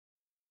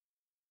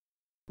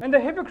And the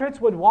hypocrites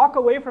would walk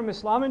away from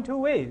Islam in two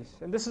ways,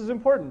 and this is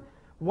important.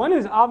 One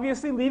is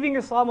obviously leaving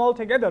Islam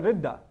altogether,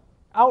 ridda.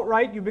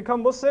 Outright, you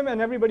become Muslim and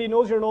everybody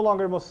knows you're no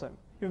longer Muslim.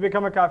 You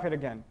become a kafir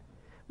again.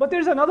 But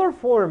there's another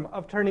form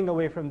of turning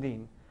away from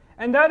deen.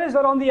 And that is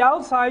that on the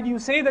outside, you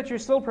say that you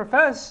still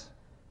profess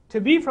to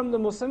be from the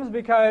Muslims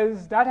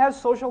because that has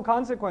social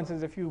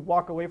consequences if you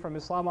walk away from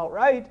Islam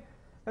outright.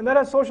 And that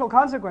has social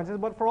consequences,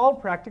 but for all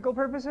practical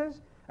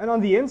purposes, and on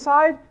the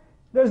inside,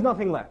 there's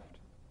nothing left.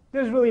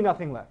 There's really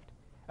nothing left.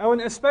 And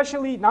when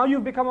especially now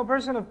you've become a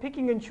person of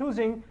picking and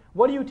choosing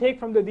what do you take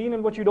from the deen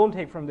and what you don't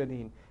take from the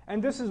deen.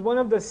 And this is one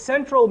of the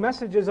central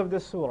messages of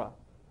this surah.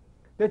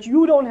 That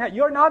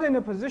you're not in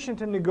a position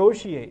to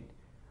negotiate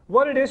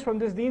what it is from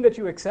this deen that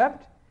you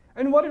accept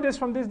and what it is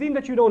from this deen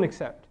that you don't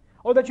accept.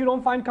 Or that you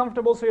don't find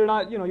comfortable, so you're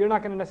not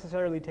going to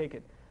necessarily take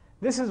it.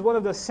 This is one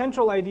of the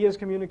central ideas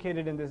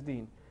communicated in this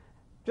deen.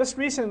 Just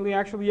recently,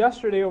 actually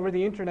yesterday over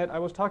the internet, I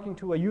was talking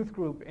to a youth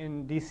group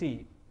in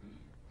DC.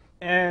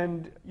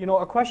 And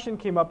a question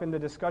came up in the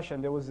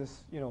discussion. There was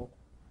this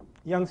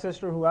young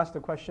sister who asked the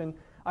question,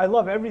 I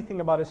love everything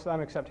about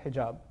Islam except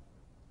hijab.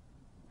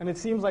 And it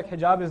seems like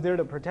hijab is there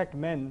to protect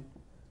men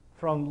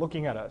from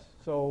looking at us.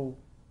 So,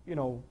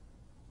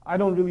 I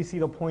don't really see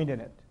the point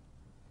in it.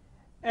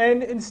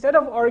 And instead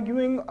of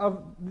arguing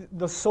of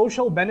the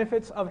social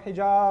benefits of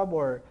hijab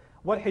or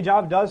what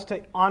hijab does to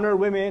honor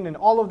women and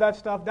all of that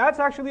stuff, that's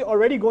actually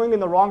already going in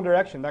the wrong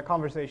direction, that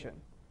conversation.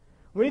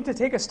 We need to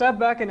take a step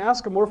back and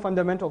ask a more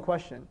fundamental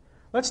question.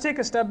 Let's take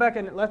a step back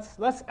and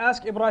let's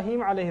ask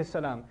Ibrahim alayhi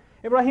salam.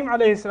 Ibrahim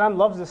alayhi salam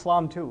loves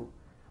Islam too.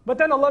 But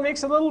then Allah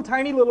makes a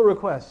tiny little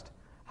request.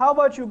 How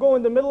about you go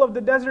in the middle of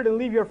the desert and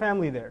leave your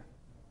family there?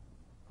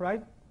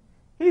 Right?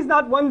 He's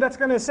not one that's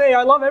going to say,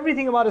 I love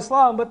everything about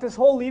Islam, but this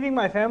whole leaving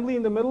my family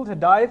in the middle to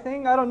die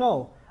thing, I don't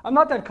know. I'm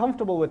not that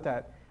comfortable with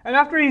that. And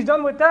after he's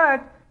done with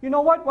that, you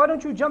know what? Why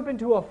don't you jump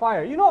into a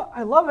fire?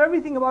 I love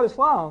everything about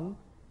Islam,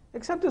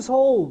 except this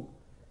whole,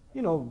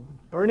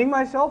 burning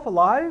myself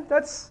alive.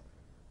 That's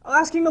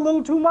asking a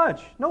little too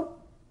much.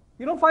 Nope.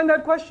 You don't find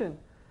that question.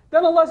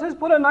 Then Allah says,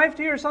 put a knife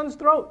to your son's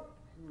throat.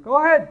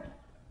 Go ahead.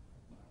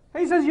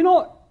 And he says,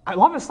 I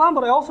love Islam,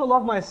 but I also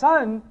love my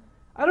son.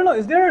 I don't know,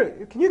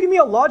 can you give me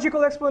a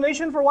logical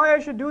explanation for why I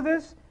should do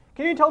this?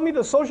 Can you tell me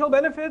the social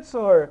benefits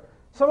or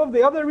some of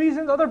the other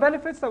reasons, other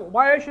benefits that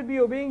why I should be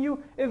obeying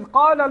you? إِذْ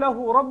قَالَ لَهُ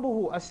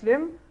رَبُّهُ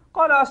أَسْلِمْ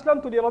قَالَ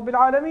أَسْلَمْتُ لِرَبِّ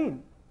الْعَالَمِينَ.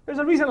 There's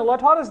a reason Allah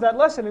taught us that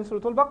lesson in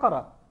Surah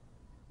Al-Baqarah.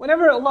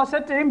 Whenever Allah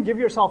said to him, give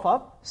yourself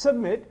up,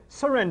 submit,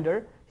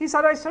 surrender, he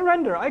said, I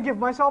surrender, I give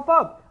myself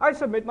up. I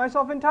submit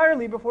myself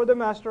entirely before the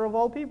Master of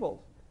all peoples,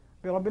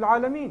 بِرَبِّ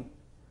الْعَالَمِينَ.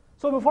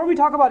 So before we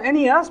talk about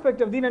any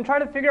aspect of deen and try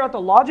to figure out the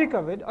logic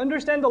of it,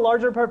 understand the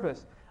larger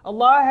purpose.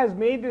 Allah has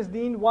made this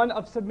deen one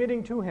of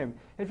submitting to Him.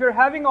 If you're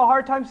having a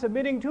hard time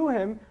submitting to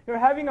Him, you're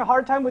having a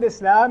hard time with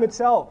Islam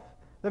itself,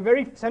 the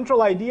very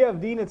central idea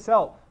of deen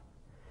itself.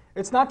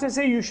 It's not to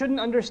say you shouldn't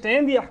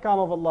understand the ahkam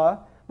of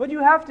Allah, but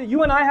you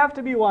and I have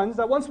to be ones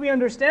that once we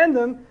understand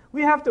them,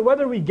 we have to,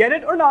 whether we get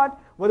it or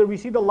not, whether we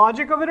see the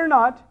logic of it or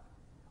not,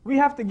 we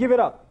have to give it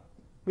up.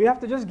 We have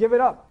to just give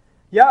it up.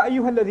 Ya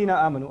ayyuhal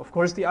ladhina amanu. Of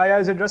course, the ayah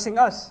is addressing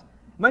us.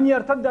 Man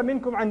yartadda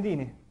minkum an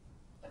deenih.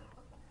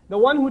 The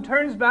one who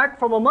turns back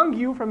from among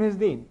you from his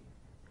deen.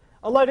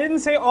 Allah didn't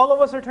say all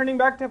of us are turning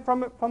back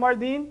from our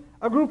deen,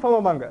 a group from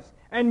among us.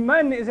 And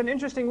man is an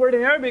interesting word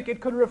in Arabic. It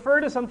could refer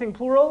to something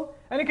plural,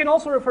 and it can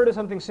also refer to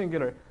something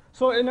singular.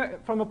 So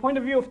from a point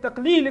of view of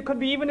taqleel, it could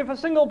be even if a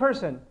single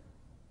person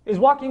is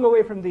walking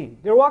away from deen.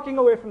 They're walking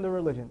away from the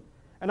religion.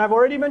 And I've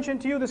already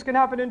mentioned to you this can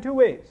happen in two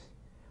ways.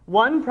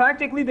 One,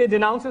 practically they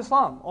denounce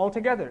Islam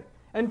altogether.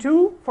 And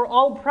two, for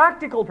all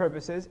practical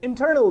purposes,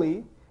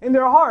 internally, in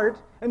their heart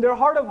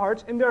of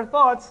hearts, in their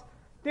thoughts,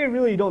 they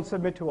really don't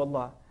submit to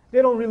Allah.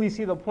 They don't really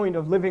see the point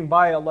of living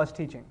by Allah's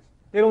teachings.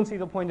 They don't see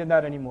the point in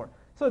that anymore.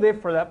 So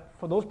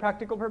for those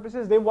practical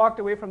purposes, they walked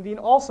away from deen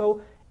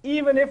also,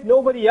 even if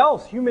nobody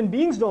else, human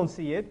beings don't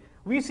see it.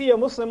 We see a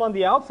Muslim on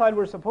the outside,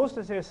 we're supposed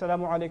to say,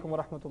 Assalamu alaikum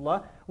wa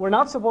rahmatullah. We're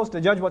not supposed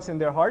to judge what's in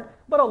their heart,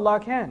 but Allah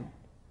can.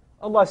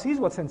 Allah sees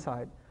what's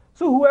inside.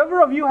 So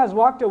whoever of you has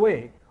walked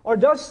away, or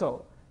does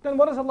so, then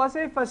what does Allah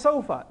say?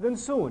 فَسَوْفَ, then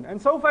soon. And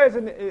sawfa is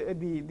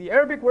the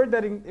Arabic word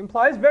that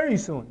implies very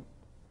soon.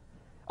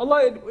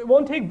 It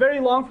won't take very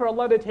long for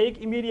Allah to take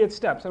immediate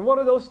steps. And what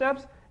are those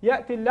steps?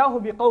 يَأْتِ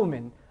اللَّهُ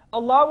بِقَوْمٍ.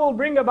 Allah will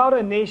bring about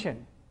a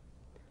nation.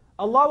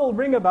 Allah will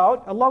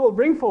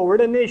bring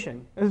forward a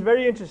nation. It's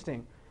very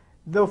interesting.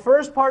 The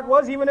first part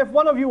was, even if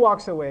one of you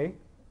walks away,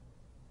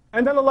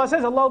 and then Allah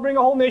says, Allah will bring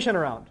a whole nation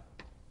around.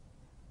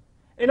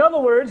 In other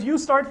words, you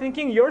start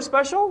thinking you're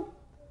special?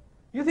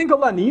 You think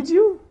Allah needs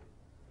you?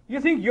 You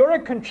think you're a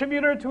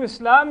contributor to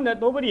Islam that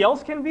nobody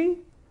else can be?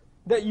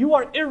 That you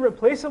are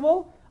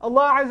irreplaceable?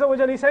 Allah Azza wa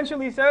Jalla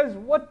essentially says,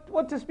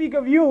 what to speak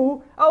of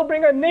you, I'll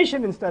bring a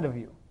nation instead of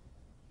you.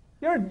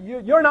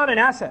 You're not an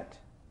asset.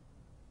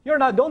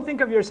 Don't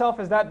think of yourself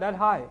as that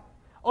high.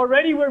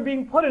 Already we're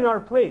being put in our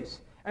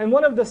place. And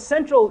one of the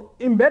central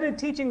embedded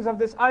teachings of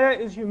this ayah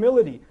is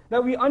humility.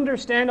 That we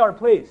understand our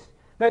place.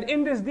 That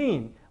in this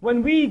deen,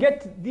 when we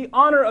get the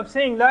honor of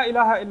saying La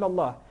ilaha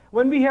illallah,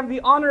 when we have the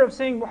honor of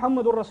saying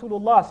Muhammadur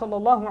Rasulullah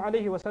sallallahu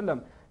alayhi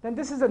wasallam, then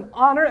this is an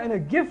honor and a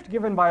gift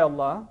given by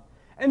Allah.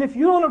 And if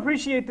you don't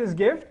appreciate this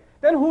gift,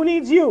 then who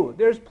needs you?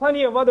 There's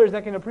plenty of others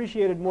that can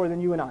appreciate it more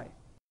than you and I.